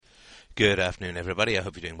Good afternoon, everybody. I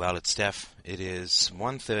hope you're doing well. It's Steph. It is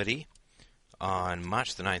 1:30 on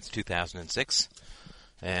March the 9th, 2006,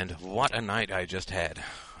 and what a night I just had.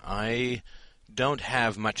 I don't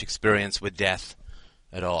have much experience with death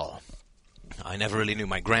at all. I never really knew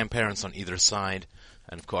my grandparents on either side,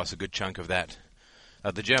 and of course a good chunk of that,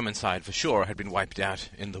 the German side for sure, had been wiped out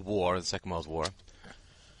in the war, the Second World War.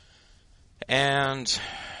 And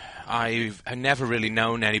I've never really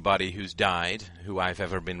known anybody who's died, who I've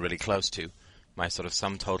ever been really close to. My sort of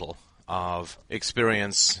sum total of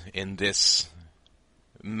experience in this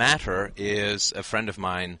matter is a friend of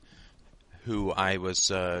mine who I was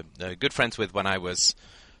good friends with when I was,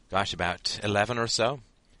 about 11 or so.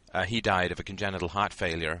 He died of a congenital heart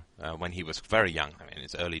failure when he was very young, in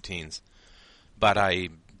his early teens. But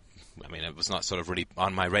it was not sort of really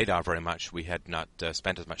on my radar very much. We had not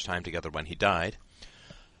spent as much time together when he died.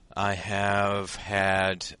 I have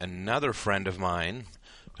had another friend of mine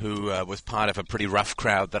who was part of a pretty rough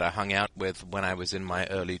crowd that I hung out with when I was in my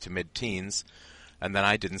early to mid-teens, and then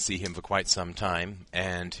I didn't see him for quite some time,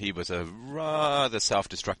 and he was a rather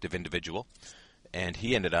self-destructive individual, and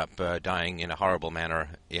he ended up dying in a horrible manner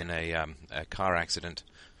in a car accident.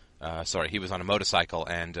 He was on a motorcycle,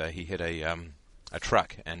 and he hit a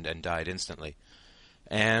truck and died instantly.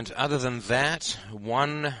 And other than that,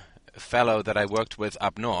 one fellow that I worked with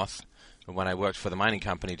up north, when I worked for the mining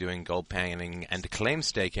company doing gold panning and claim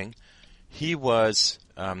staking, he was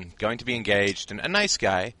going to be engaged, and a nice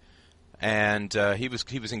guy, and he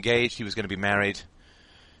was engaged, he was going to be married,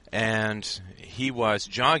 and he was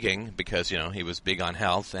jogging, because, he was big on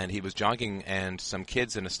health, and he was jogging, and some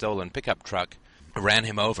kids in a stolen pickup truck ran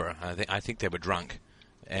him over. I think they were drunk.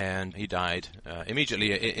 And he died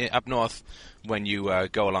immediately. Up north, when you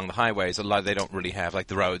go along the highways, they don't really have, like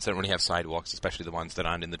the roads, don't really have sidewalks, especially the ones that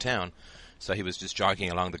aren't in the town. So he was just jogging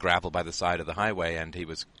along the gravel by the side of the highway, and he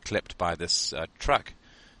was clipped by this truck,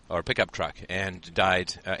 or pickup truck, and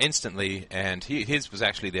died instantly, and his was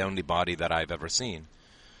actually the only body that I've ever seen.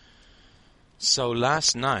 So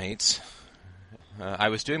last night, I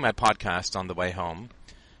was doing my podcast on the way home,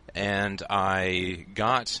 and I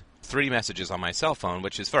got 3 messages on my cell phone,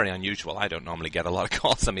 which is very unusual. I don't normally get a lot of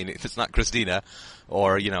calls. If it's not Christina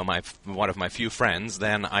or, one of my few friends,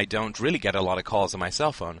 then I don't really get a lot of calls on my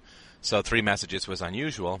cell phone. So 3 messages was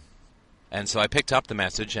unusual. And so I picked up the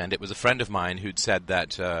message, and it was a friend of mine who'd said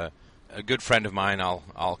that a good friend of mine,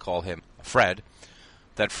 I'll call him Fred,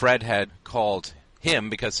 that Fred had called him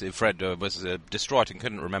because Fred was distraught and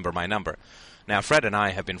couldn't remember my number. Now, Fred and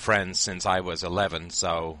I have been friends since I was 11,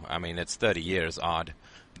 so, it's 30 years odd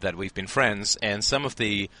that we've been friends, and some of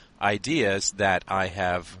the ideas that I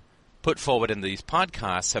have put forward in these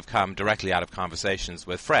podcasts have come directly out of conversations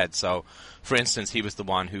with Fred. So, for instance, he was the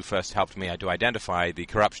one who first helped me to identify the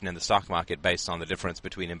corruption in the stock market based on the difference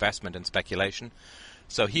between investment and speculation.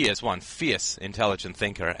 So he is one fierce, intelligent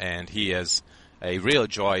thinker, and he is a real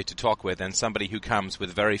joy to talk with, and somebody who comes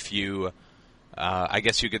with very few I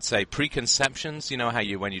guess you could say preconceptions. You know how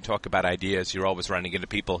when you talk about ideas, you're always running into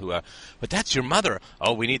people who are, but that's your mother.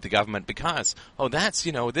 Oh, we need the government because, that's,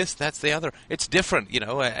 this, that's the other. It's different,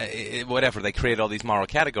 whatever. They create all these moral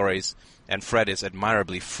categories, and Fred is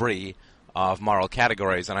admirably free of moral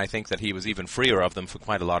categories, and I think that he was even freer of them for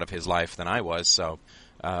quite a lot of his life than I was. So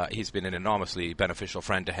he's been an enormously beneficial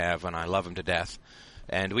friend to have, and I love him to death.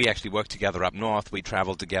 And we actually worked together up north. We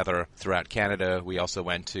traveled together throughout Canada. We also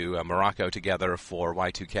went to Morocco together for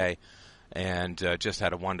Y2K and just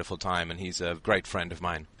had a wonderful time, and he's a great friend of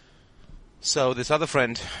mine. So this other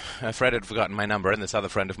friend, Fred had forgotten my number, and this other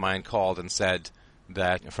friend of mine called and said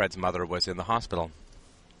that Fred's mother was in the hospital.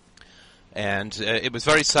 And it was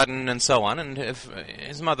very sudden and so on, and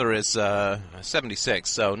his mother is 76,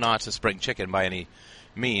 so not a spring chicken by any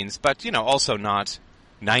means, but, also not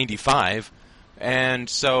 95. And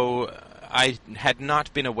so I had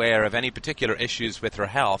not been aware of any particular issues with her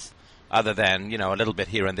health other than, a little bit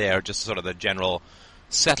here and there, just sort of the general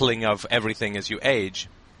settling of everything as you age.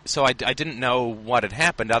 So I didn't know what had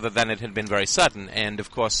happened other than it had been very sudden. And, of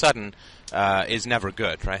course, sudden is never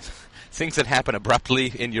good, right? Things that happen abruptly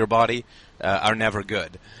in your body are never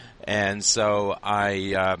good. And so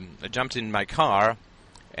I jumped in my car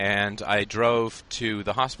and I drove to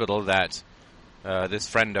the hospital that this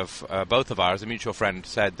friend of both of ours, a mutual friend,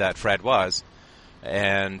 said that Fred was.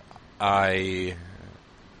 And I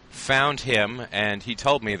found him, and he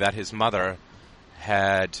told me that his mother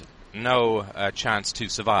had no chance to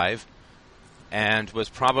survive and was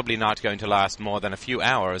probably not going to last more than a few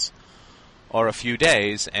hours or a few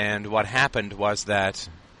days. And what happened was that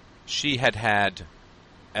she had had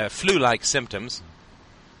flu-like symptoms.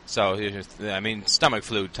 So, stomach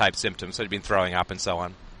flu type symptoms. So she'd been throwing up and so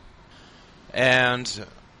on. And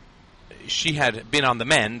she had been on the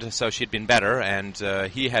mend, so she'd been better, and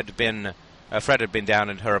Fred had been down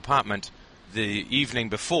at her apartment the evening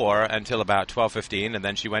before until about 12:15, and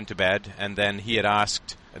then she went to bed, and then he had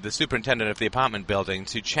asked the superintendent of the apartment building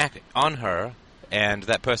to check on her, and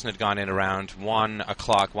that person had gone in around 1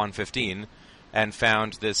 o'clock, 1:15, and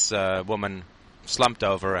found this woman slumped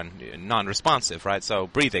over and non-responsive, right? So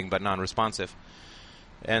breathing, but non-responsive.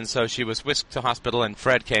 And so she was whisked to hospital, and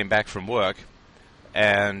Fred came back from work,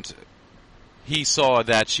 and he saw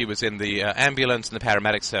that she was in the ambulance, and the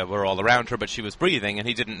paramedics were all around her, but she was breathing, and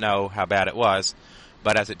he didn't know how bad it was.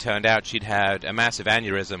 But as it turned out, she'd had a massive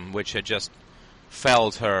aneurysm, which had just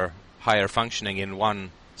felled her higher functioning in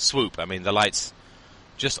one swoop. I mean, the lights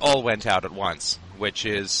just all went out at once, which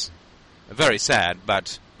is very sad,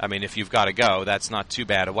 but, I mean, if you've got to go, that's not too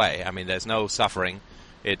bad a way. I mean, there's no suffering.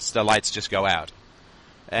 It's the lights just go out.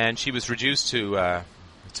 And she was reduced to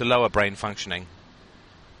lower brain functioning.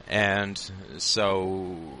 And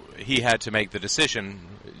so he had to make the decision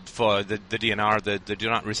for the DNR, the do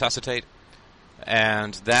not resuscitate.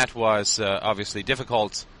 And that was obviously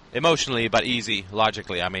difficult emotionally, but easy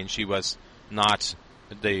logically. I mean, she was not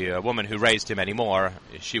the woman who raised him anymore.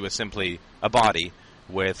 She was simply a body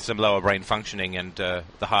with some lower brain functioning and the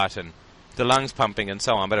heart and the lungs pumping and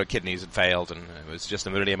so on, but her kidneys had failed, and it was just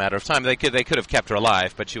really a matter of time. They could have kept her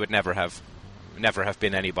alive, but she would never have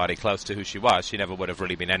been anybody close to who she was. She never would have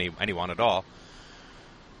really been anyone at all.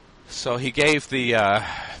 So he gave the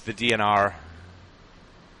DNR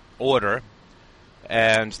order,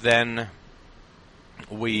 and then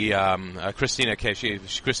Christina came.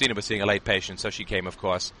 Christina was seeing a late patient, so she came, of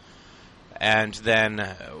course. And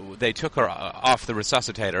then they took her off the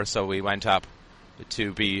resuscitator, so we went up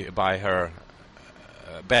to be by her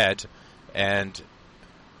bed, and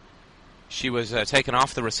she was taken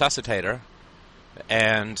off the resuscitator,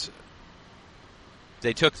 and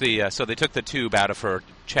they took the tube out of her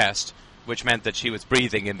chest, which meant that she was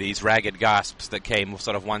breathing in these ragged gasps that came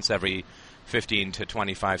sort of once every 15 to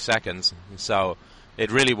 25 seconds. So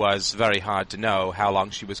it really was very hard to know how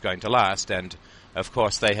long she was going to last, and of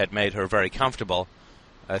course they had made her very comfortable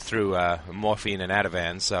through morphine and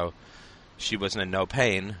Ativan, so she wasn't in no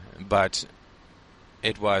pain, but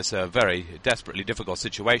it was a very desperately difficult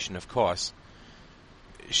situation, of course.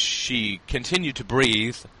 She continued to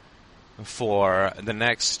breathe for the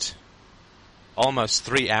next almost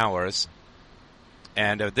 3 hours,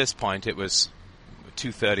 and at this point it was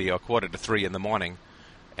 2:30 or 2:45 in the morning,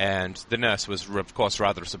 and the nurse was, of course,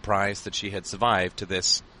 rather surprised that she had survived to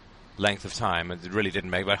this length of time, and it really didn't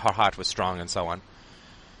make, but her heart was strong and so on.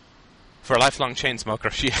 For a lifelong chain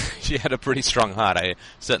smoker, she had a pretty strong heart.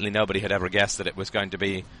 Certainly nobody had ever guessed that it was going to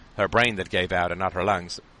be her brain that gave out and not her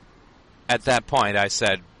lungs. At that point, I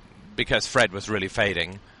said, because Fred was really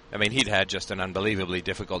fading, I mean, he'd had just an unbelievably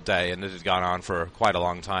difficult day, and it had gone on for quite a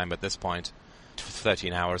long time at this point,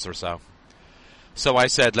 13 hours or so. So I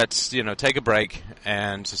said, let's, take a break,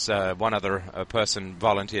 and one other person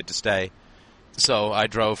volunteered to stay. So I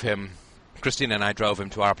drove him. Christina and I drove him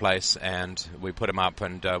to our place, and we put him up,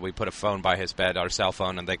 and we put a phone by his bed, our cell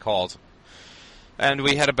phone, and they called. And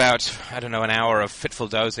we had about, an hour of fitful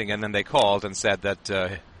dozing, and then they called and said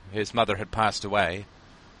that his mother had passed away.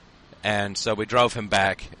 And so we drove him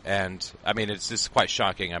back, and, I mean, it's just quite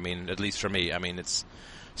shocking, I mean, at least for me. I mean, it's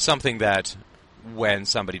something that when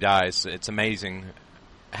somebody dies, it's amazing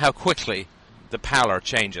how quickly the pallor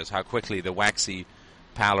changes, how quickly the waxy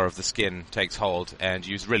pallor of the skin takes hold, and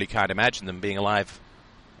you really can't imagine them being alive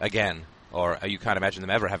again, or you can't imagine them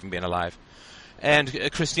ever having been alive.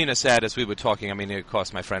 And Christina said, as we were talking, I mean, of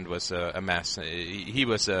course, my friend was a mess. He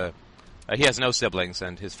has no siblings,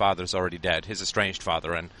 and his father's already dead, his estranged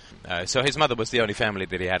father, and so his mother was the only family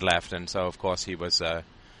that he had left, and so, of course, he was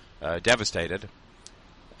devastated.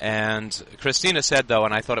 And Christina said, though,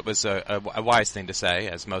 and I thought it was a wise thing to say,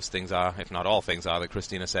 as most things are, if not all things are, that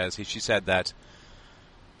Christina says, she said that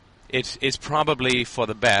it is probably for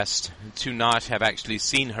the best to not have actually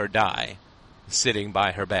seen her die sitting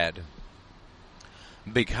by her bed,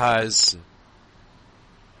 because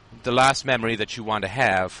the last memory that you want to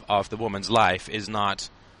have of the woman's life is not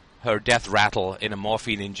her death rattle in a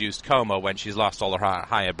morphine-induced coma when she's lost all her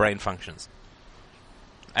higher brain functions.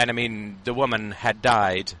 And, I mean, the woman had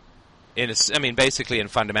died basically and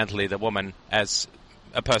fundamentally, the woman as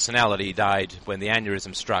a personality died when the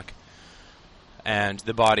aneurysm struck. And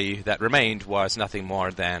the body that remained was nothing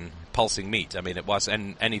more than pulsing meat. I mean, it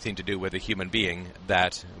wasn't anything to do with a human being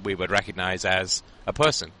that we would recognize as a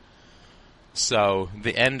person. So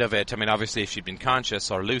the end of it, I mean, obviously if she'd been conscious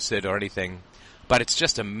or lucid or anything, but it's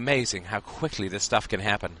just amazing how quickly this stuff can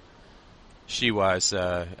happen. She was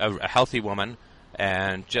a healthy woman,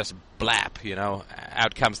 and just blap,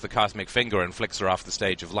 out comes the cosmic finger and flicks her off the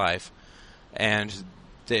stage of life. And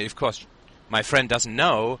of course, my friend doesn't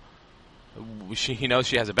know. He knows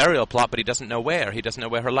she has a burial plot, but he doesn't know where. He doesn't know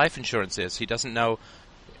where her life insurance is. He doesn't know.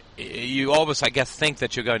 You always, I guess, think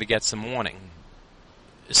that you're going to get some warning.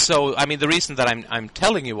 So, I mean, the reason that I'm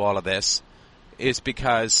telling you all of this is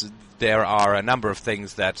because there are a number of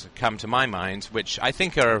things that come to my mind which I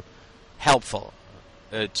think are helpful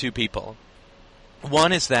to people.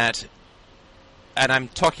 One is that, and I'm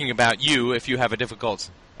talking about you if you have a difficult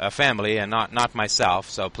family, and not myself,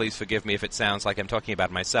 so please forgive me if it sounds like I'm talking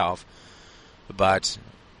about myself, but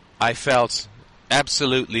I felt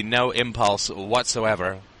absolutely no impulse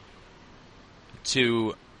whatsoever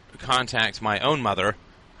to contact my own mother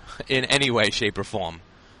in any way, shape, or form.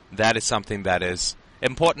 That is something that is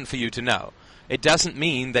important for you to know. It doesn't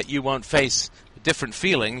mean that you won't face different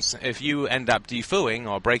feelings if you end up defooing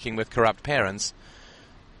or breaking with corrupt parents.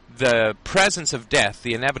 The presence of death,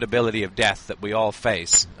 the inevitability of death that we all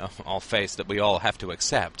face, that we all have to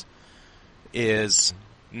accept, is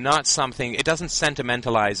not something. It doesn't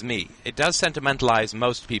sentimentalize me. It does sentimentalize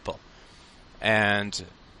most people. And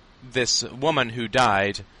this woman who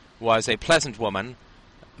died was a pleasant woman,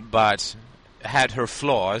 but had her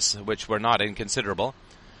flaws, which were not inconsiderable.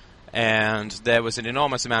 And there was an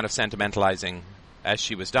enormous amount of sentimentalizing as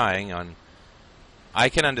she was dying. And I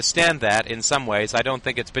can understand that in some ways. I don't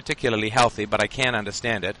think it's particularly healthy, but I can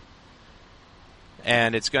understand it.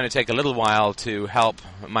 And it's going to take a little while to help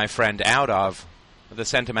my friend out of the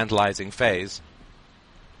sentimentalizing phase.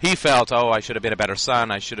 He felt, I should have been a better son,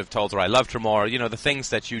 I should have told her I loved her more, the things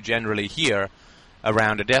that you generally hear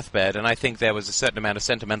around a deathbed, and I think there was a certain amount of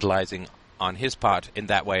sentimentalizing on his part in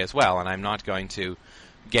that way as well, and I'm not going to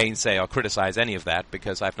gainsay or criticize any of that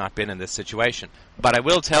because I've not been in this situation. But I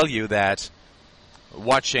will tell you that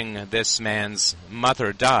watching this man's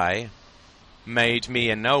mother die made me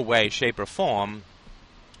in no way, shape, or form,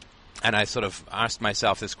 and I sort of asked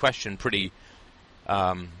myself this question pretty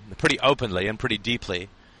openly and pretty deeply,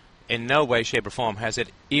 in no way, shape, or form has it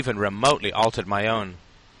even remotely altered my own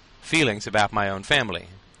feelings about my own family.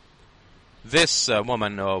 This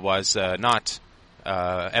woman was not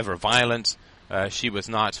ever violent. She was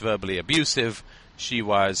not verbally abusive. She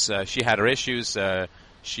had her issues.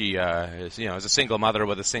 She is a single mother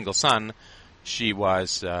with a single son. She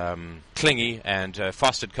was clingy and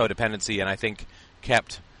fostered codependency, and I think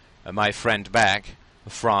kept my friend back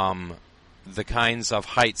from the kinds of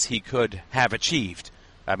heights he could have achieved.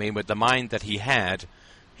 I mean, with the mind that he had,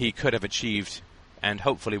 he could have achieved, and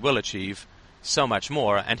hopefully will achieve, so much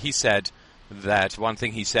more. And he said that one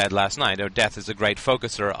thing he said last night, death is a great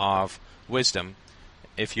focuser of wisdom,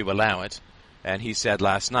 if you allow it. And he said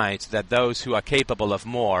last night that those who are capable of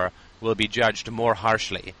more will be judged more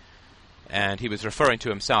harshly. And he was referring to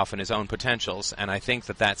himself and his own potentials, and I think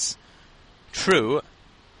that that's true.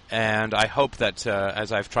 And I hope that,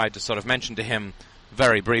 as I've tried to sort of mention to him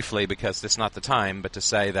very briefly, because this is not the time, but to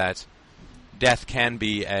say that death can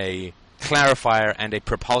be a clarifier and a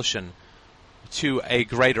propulsion to a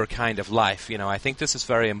greater kind of life. I think this is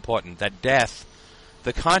very important, that death,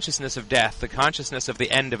 the consciousness of death, the consciousness of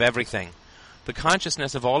the end of everything, the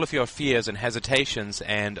consciousness of all of your fears and hesitations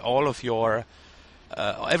and all of your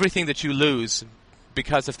everything that you lose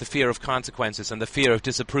because of the fear of consequences and the fear of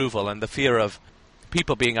disapproval and the fear of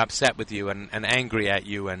people being upset with you and angry at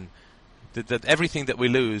you, and that everything that we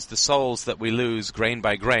lose, the souls that we lose grain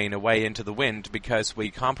by grain away into the wind because we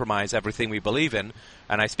compromise everything we believe in.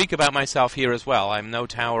 And I speak about myself here as well. I'm no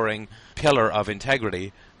towering pillar of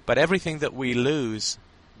integrity, but everything that we lose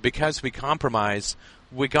because we compromise,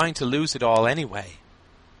 we're going to lose it all anyway.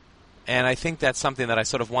 And I think that's something that I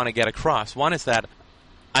sort of want to get across. One is that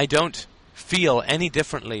I don't feel any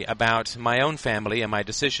differently about my own family and my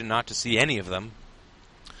decision not to see any of them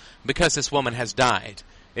because this woman has died.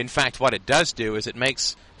 In fact, what it does do is it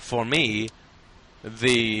makes, for me,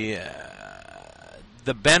 the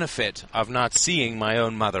benefit of not seeing my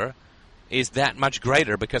own mother is that much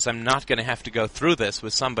greater because I'm not going to have to go through this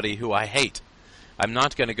with somebody who I hate. I'm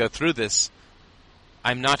not going to go through this.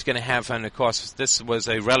 I'm not going to have, and of course, this was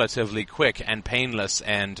a relatively quick and painless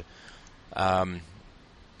and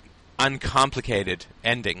uncomplicated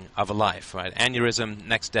ending of a life. Right? Aneurysm,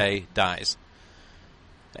 next day, dies.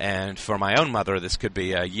 And for my own mother, this could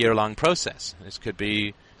be a year-long process. This could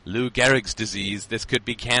be Lou Gehrig's disease. This could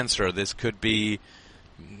be cancer. This could be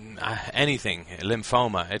anything,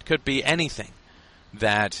 lymphoma. It could be anything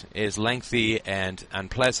that is lengthy and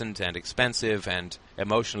unpleasant and expensive and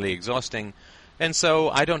emotionally exhausting. And so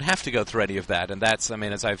I don't have to go through any of that. And that's,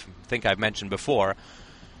 as I think I've mentioned before,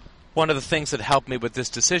 One of the things that helped me with this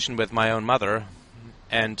decision with my own mother,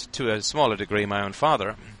 and to a smaller degree my own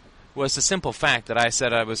father, was the simple fact that I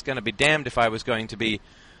said I was going to be damned if I was going to be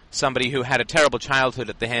somebody who had a terrible childhood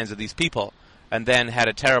at the hands of these people, and then had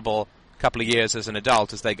a terrible couple of years as an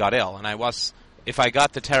adult as they got ill. And if I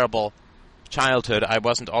got the terrible childhood, I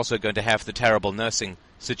wasn't also going to have the terrible nursing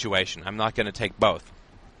situation. I'm not going to take both.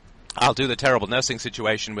 I'll do the terrible nursing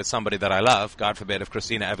situation with somebody that I love, God forbid if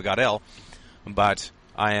Christina ever got ill, but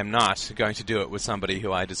I am not going to do it with somebody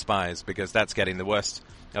who I despise, because that's getting the worst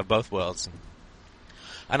of both worlds.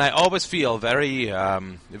 And I always feel very,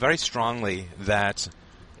 very strongly that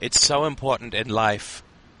it's so important in life.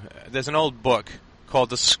 There's an old book called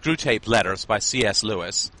The Screwtape Letters by C.S.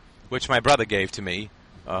 Lewis, which my brother gave to me,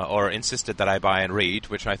 or insisted that I buy and read,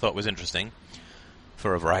 which I thought was interesting,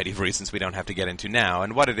 for a variety of reasons we don't have to get into now.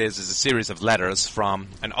 And what it is a series of letters from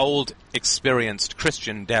an old, experienced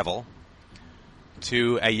Christian devil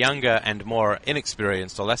to a younger and more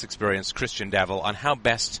inexperienced or less experienced Christian devil on how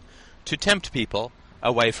best to tempt people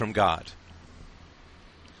away from God.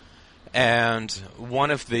 And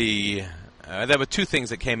one of the... there were two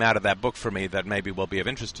things that came out of that book for me that maybe will be of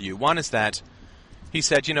interest to you. One is that he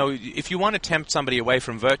said, if you want to tempt somebody away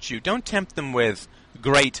from virtue, don't tempt them with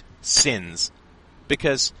great sins,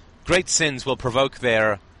 because great sins will provoke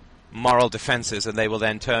their moral defenses, and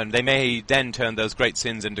they may then turn those great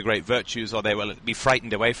sins into great virtues, or they will be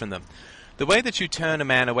frightened away from them. The way that you turn a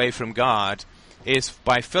man away from God is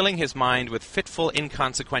by filling his mind with fitful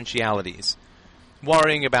inconsequentialities,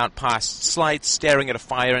 worrying about past slights, staring at a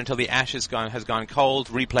fire until the ash has gone cold,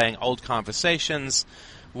 replaying old conversations,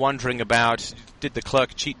 wondering about, did the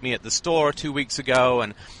clerk cheat me at the store 2 weeks ago,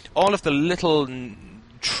 and all of the little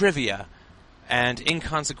trivia and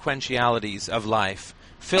inconsequentialities of life.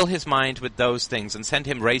 Fill his mind with those things and send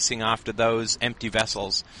him racing after those empty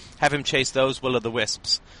vessels. Have him chase those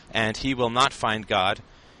will-o'-the-wisps, and he will not find God,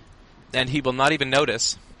 and he will not even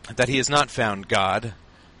notice that he has not found God,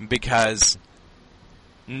 because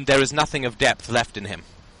there is nothing of depth left in him.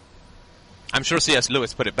 I'm sure C.S.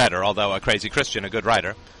 Lewis put it better, although a crazy Christian, a good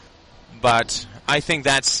writer. But I think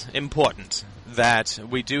that's important, that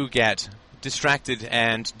we do get distracted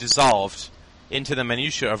and dissolved into the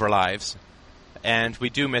minutiae of our lives, and we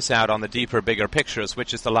do miss out on the deeper, bigger pictures,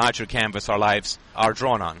 which is the larger canvas our lives are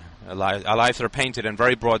drawn on. Our lives are painted in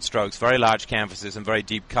very broad strokes, very large canvases, and very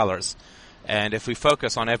deep colors. And if we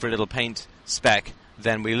focus on every little paint speck,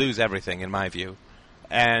 then we lose everything, in my view.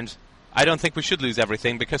 And I don't think we should lose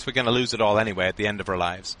everything, because we're going to lose it all anyway at the end of our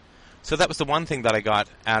lives. So that was the one thing that I got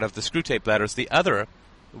out of the Screwtape Letters. The other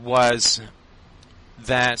was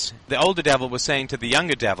that the older devil was saying to the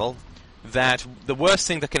younger devil that the worst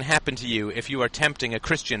thing that can happen to you if you are tempting a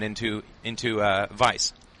Christian into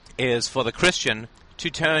vice is for the Christian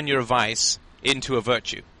to turn your vice into a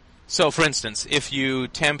virtue. So, for instance, if you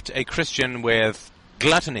tempt a Christian with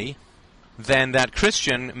gluttony, then that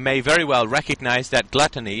Christian may very well recognize that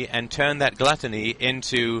gluttony and turn that gluttony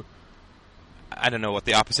into, I don't know what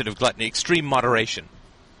the opposite of gluttony, extreme moderation.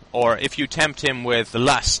 Or if you tempt him with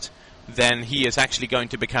lust, then he is actually going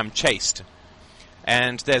to become chaste.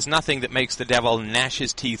 And there's nothing that makes the devil gnash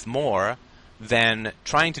his teeth more than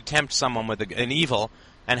trying to tempt someone with an evil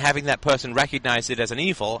and having that person recognize it as an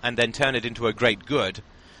evil and then turn it into a great good,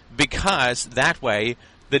 because that way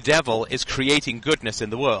the devil is creating goodness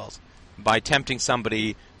in the world by tempting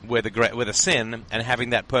somebody with a sin and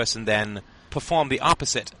having that person then perform the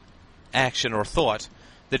opposite action or thought.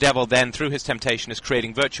 The devil then, through his temptation, is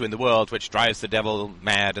creating virtue in the world, which drives the devil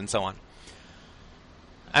mad and so on.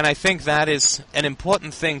 And I think that is an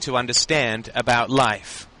important thing to understand about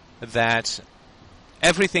life, that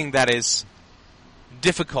everything that is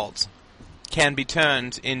difficult can be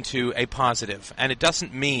turned into a positive. And it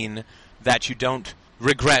doesn't mean that you don't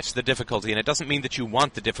regret the difficulty, and it doesn't mean that you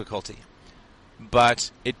want the difficulty. But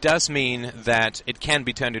it does mean that it can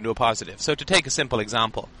be turned into a positive. So to take a simple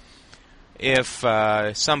example, if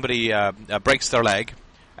somebody breaks their leg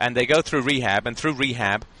and they go through rehab, and through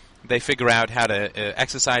rehab they figure out how to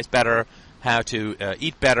exercise better, how to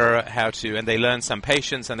eat better, and they learn some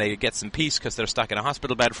patience, and they get some peace because they're stuck in a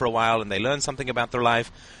hospital bed for a while, and they learn something about their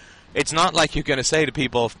life. It's not like you're going to say to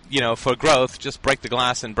people, for growth, just break the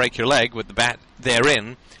glass and break your leg with the bat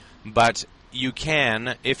therein, but you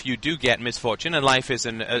can, if you do get misfortune, and life is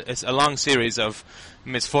a long series of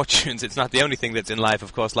misfortunes. It's not the only thing that's in life.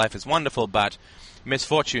 Of course, life is wonderful, but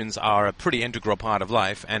misfortunes are a pretty integral part of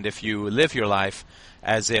life, and if you live your life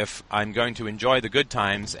as if I'm going to enjoy the good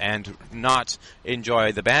times and not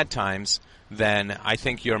enjoy the bad times, then I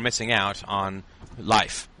think you're missing out on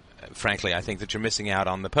life. Frankly, I think that you're missing out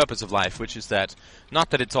on the purpose of life, which is that, not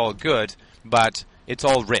that it's all good, but it's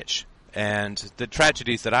all rich. And the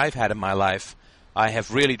tragedies that I've had in my life, I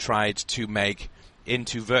have really tried to make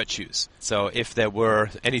into virtues. So if there were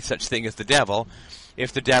any such thing as the devil,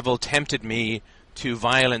 if the devil tempted me to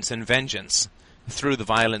violence and vengeance through the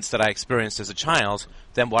violence that I experienced as a child,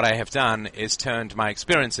 then what I have done is turned my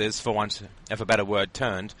experiences, for want of a better word,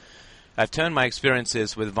 I've turned my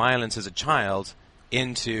experiences with violence as a child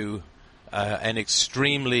into an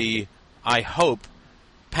extremely, I hope,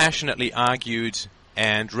 passionately argued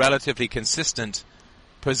and relatively consistent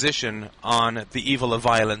position on the evil of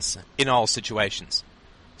violence in all situations.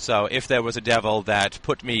 So if there was a devil that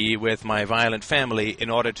put me with my violent family in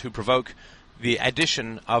order to provoke the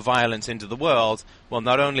addition of violence into the world, well,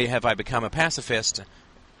 not only have I become a pacifist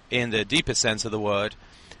in the deepest sense of the word,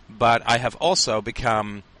 but I have also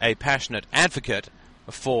become a passionate advocate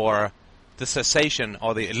for the cessation,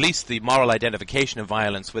 or at least the moral identification of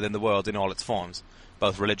violence within the world in all its forms,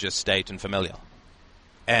 both religious, state, and familial.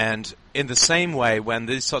 And in the same way, when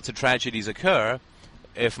these sorts of tragedies occur,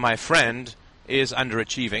 if my friend is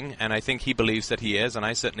underachieving, and I think he believes that he is, and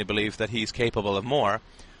I certainly believe that he's capable of more,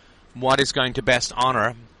 what is going to best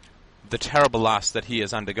honor the terrible loss that he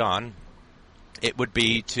has undergone? It would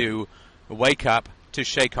be to wake up, to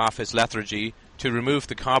shake off his lethargy, to remove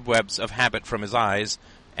the cobwebs of habit from his eyes,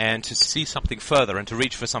 and to see something further and to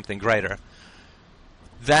reach for something greater.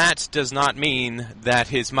 That does not mean that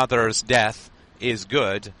his mother's death is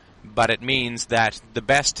good, but it means that the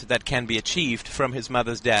best that can be achieved from his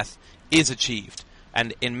mother's death is achieved.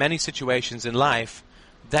 And in many situations in life,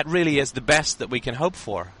 that really is the best that we can hope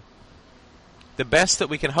for. The best that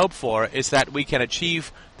we can hope for is that we can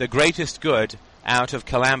achieve the greatest good out of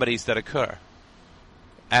calamities that occur.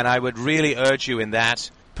 And I would really urge you in that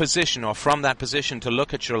position, or from that position, to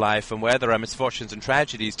look at your life and where there are misfortunes and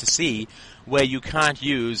tragedies, to see where you can't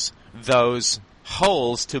use those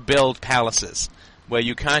holes to build palaces, where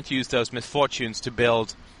you can't use those misfortunes to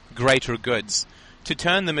build greater goods, to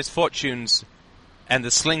turn the misfortunes and the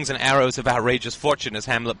slings and arrows of outrageous fortune, as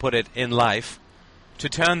Hamlet put it, in life, to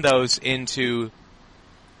turn those into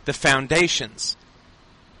the foundations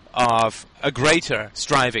of a greater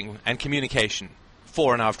striving and communication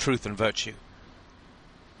for and of truth and virtue.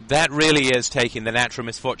 That really is taking the natural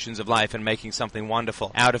misfortunes of life and making something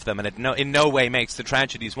wonderful out of them, and it in no way makes the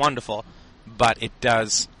tragedies wonderful, but it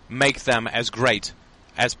does make them as great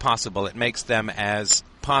as possible. It makes them as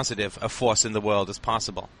positive a force in the world as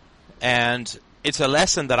possible. And it's a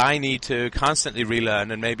lesson that I need to constantly relearn,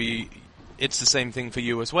 and maybe it's the same thing for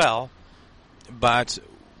you as well. But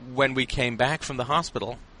when we came back from the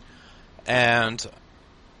hospital, and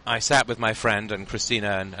I sat with my friend, and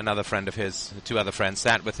Christina and another friend of his, two other friends,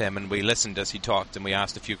 sat with him, and we listened as he talked, and we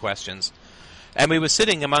asked a few questions. And we were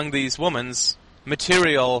sitting among these women's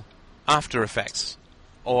material after effects,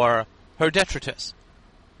 or her detritus,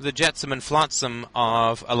 the jetsam and flotsam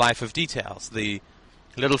of a life of details, the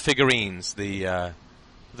little figurines, the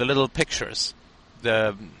little pictures,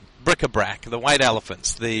 the bric-a-brac, the white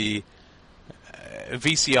elephants, the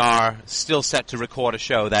VCR still set to record a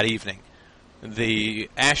show that evening, the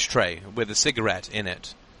ashtray with a cigarette in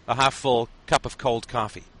it, a half-full cup of cold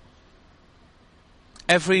coffee.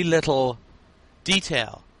 Every little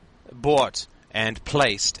detail bought and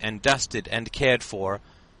placed and dusted and cared for.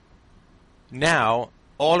 Now,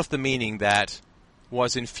 all of the meaning that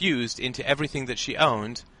was infused into everything that she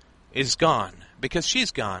owned is gone, because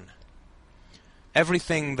she's gone.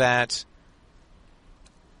 Everything that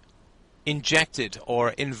injected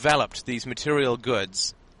or enveloped these material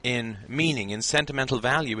goods in meaning, in sentimental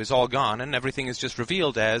value, is all gone, and everything is just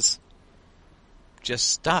revealed as just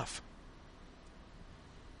stuff.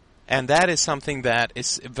 And that is something that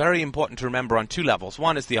is very important to remember on two levels.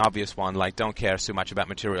 One is the obvious one, like don't care so much about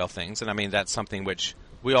material things, and I mean that's something which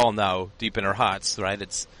we all know deep in our hearts, right?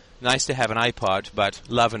 It's nice to have an iPod, but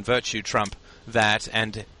love and virtue trump that,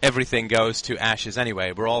 and everything goes to ashes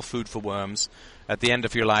anyway. We're all food for worms. At the end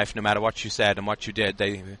of your life, no matter what you said and what you did,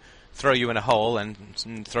 they throw you in a hole and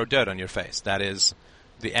throw dirt on your face. That is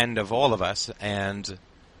the end of all of us, and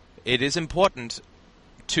it is important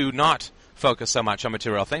to not focus so much on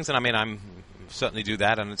material things, and I mean, I'm certainly do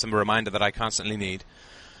that, and it's a reminder that I constantly need.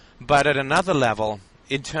 But at another level,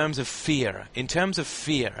 in terms of fear,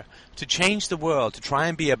 to change the world, to try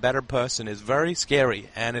and be a better person is very scary,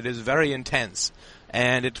 and it is very intense,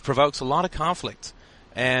 and it provokes a lot of conflict,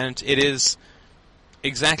 and it is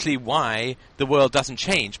exactly why the world doesn't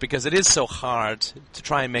change, because it is so hard to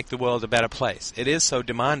try and make the world a better place. It is so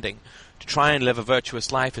demanding to try and live a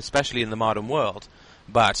virtuous life, especially in the modern world.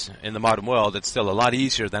 But in the modern world, it's still a lot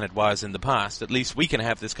easier than it was in the past. At least we can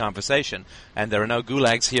have this conversation, and there are no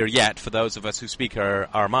gulags here yet for those of us who speak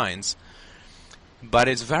our minds. but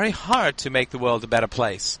it's very hard to make the world a better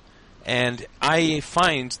place. And I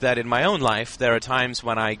find that in my own life there are times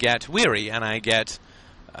when I get weary and I get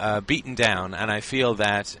beaten down, and I feel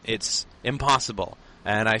that it's impossible,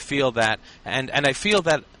 and I feel that I feel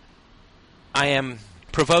that I am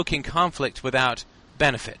provoking conflict without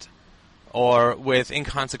benefit, or with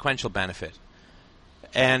inconsequential benefit,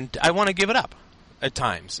 and I want to give it up at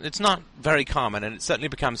times. It's not very common, and it certainly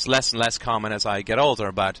becomes less and less common as I get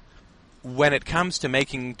older, but when it comes to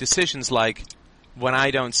making decisions like when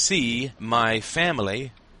I don't see my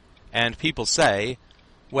family and people say,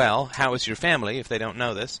 well, how is your family, if they don't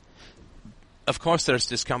know this, of course there's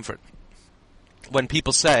discomfort. When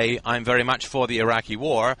people say, I'm very much for the Iraqi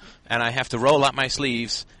war, and I have to roll up my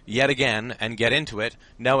sleeves yet again and get into it,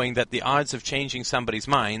 knowing that the odds of changing somebody's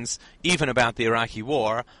minds, even about the Iraqi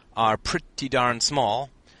war, are pretty darn small,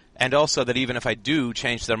 and also that even if I do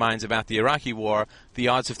change their minds about the Iraqi war, the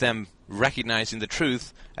odds of them recognizing the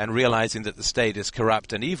truth and realizing that the state is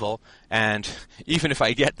corrupt and evil, and even if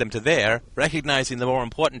I get them to there, recognizing the more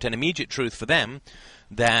important and immediate truth for them,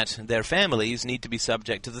 that their families need to be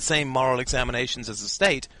subject to the same moral examinations as the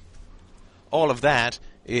state, all of that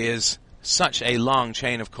is such a long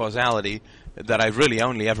chain of causality that I've really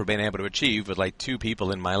only ever been able to achieve with like 2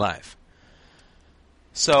 people in my life.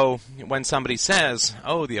 So when somebody says,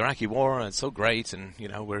 "Oh, the Iraqi war, it's so great, and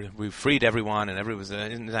we've freed everyone, and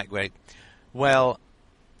isn't that great?" Well,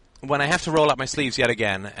 when I have to roll up my sleeves yet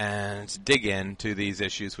again and dig into these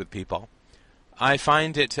issues with people, I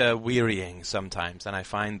find it wearying sometimes, and I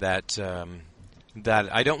find that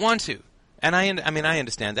that I don't want to. And I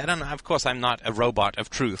understand that. And of course, I'm not a robot of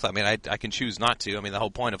truth. I mean, I can choose not to. I mean, the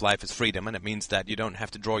whole point of life is freedom, and it means that you don't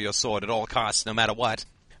have to draw your sword at all costs, no matter what.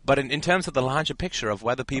 But in terms of the larger picture of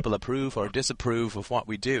whether people approve or disapprove of what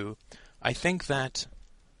we do, I think that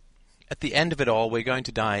at the end of it all, we're going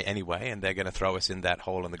to die anyway, and they're going to throw us in that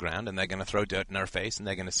hole in the ground, and they're going to throw dirt in our face, and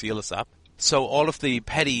they're going to seal us up. So all of the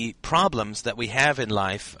petty problems that we have in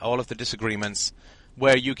life, all of the disagreements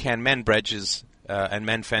where you can mend bridges and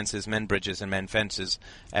mend fences, mend bridges and mend fences,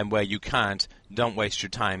 and where you can't, don't waste your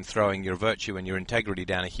time throwing your virtue and your integrity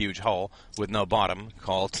down a huge hole with no bottom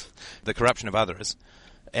called the corruption of others.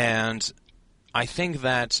 And I think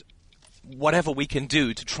that whatever we can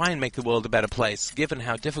do to try and make the world a better place, given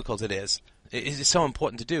how difficult it is so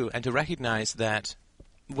important to do, and to recognize that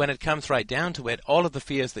when it comes right down to it, all of the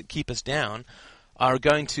fears that keep us down are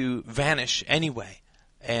going to vanish anyway.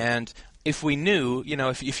 And if we knew,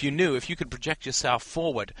 if you could project yourself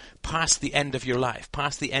forward past the end of your life,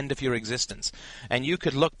 past the end of your existence, and you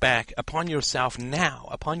could look back upon yourself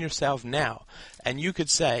now, and you could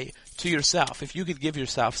say to yourself, if you could give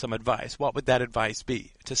yourself some advice, what would that advice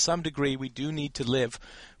be? To some degree, we do need to live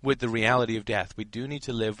with the reality of death. We do need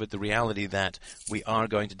to live with the reality that we are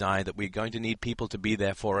going to die, that we're going to need people to be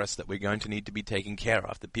there for us, that we're going to need to be taken care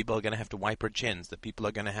of, that people are going to have to wipe our chins, that people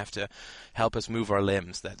are going to have to help us move our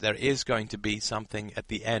limbs, that there is going to be something at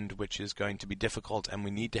the end which is going to be difficult, and we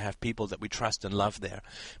need to have people that we trust and love there.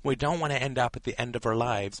 We don't want to end up at the end of our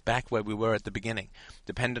lives back where we were at the beginning,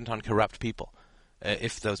 dependent on corrupt people.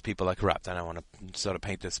 If those people are corrupt. I don't want to sort of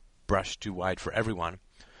paint this brush too wide for everyone,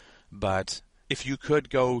 but if you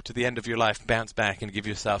could go to the end of your life, bounce back and give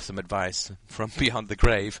yourself some advice from beyond the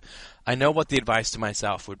grave, I know what the advice to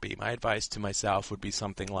myself would be. My advice to myself would be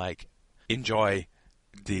something like, enjoy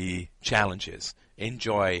the challenges.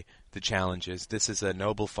 Enjoy the challenges. This is a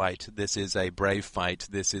noble fight. This is a brave fight.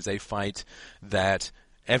 This is a fight that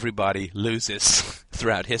everybody loses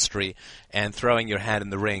throughout history, and throwing your hat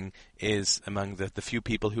in the ring is among the few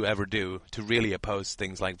people who ever do, to really oppose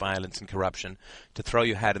things like violence and corruption. To throw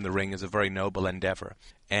your hat in the ring is a very noble endeavor,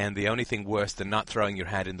 and the only thing worse than not throwing your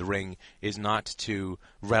hat in the ring is not to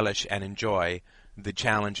relish and enjoy the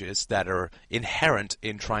challenges that are inherent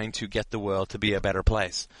in trying to get the world to be a better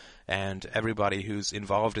place. And everybody who's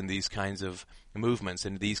involved in these kinds of movements,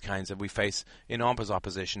 and these kinds of, we face enormous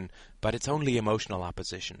opposition, but it's only emotional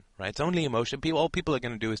opposition, right? It's only emotion. All people are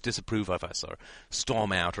going to do is disapprove of us, or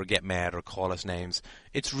storm out, or get mad, or call us names.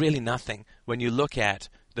 It's really nothing when you look at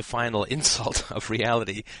the final insult of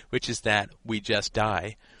reality, which is that we just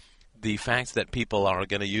die. The fact that people are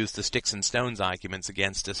going to use the sticks and stones arguments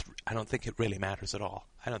against us, I don't think it really matters at all.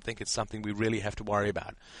 I don't think it's something we really have to worry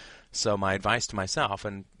about. So my advice to myself,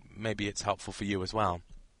 and maybe it's helpful for you as well,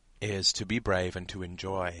 is to be brave and to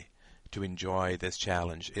enjoy this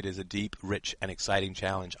challenge. It is a deep, rich, and exciting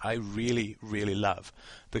challenge. I really, really love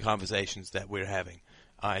the conversations that we're having.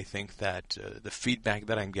 I think that the feedback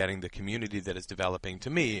that I'm getting, the community that is developing,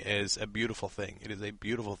 to me is a beautiful thing. It is a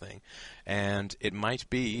beautiful thing. And it might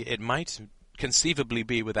conceivably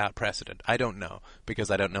be without precedent. I don't know,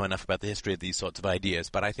 because I don't know enough about the history of these sorts of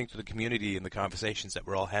ideas, but I think that the community and the conversations that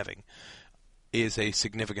we're all having is a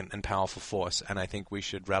significant and powerful force, and I think we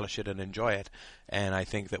should relish it and enjoy it. And I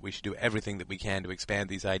think that we should do everything that we can to expand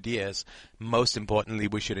these ideas. Most importantly,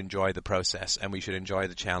 we should enjoy the process, and we should enjoy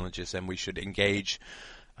the challenges, and we should engage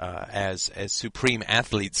as supreme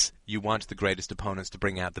athletes. You want the greatest opponents to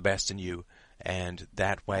bring out the best in you, and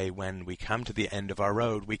that way, when we come to the end of our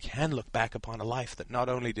road, we can look back upon a life that not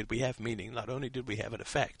only did we have meaning, not only did we have an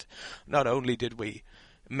effect, not only did we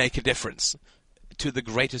make a difference to the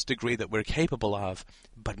greatest degree that we're capable of,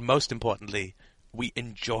 but most importantly, we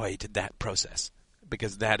enjoyed that process,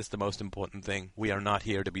 because that is the most important thing. We are not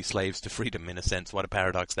here to be slaves to freedom, in a sense. What a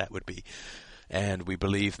paradox that would be. And we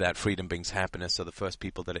believe that freedom brings happiness, so the first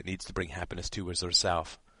people that it needs to bring happiness to is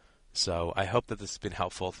ourselves. So I hope that this has been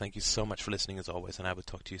helpful. Thank you so much for listening, as always, and I will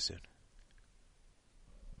talk to you soon.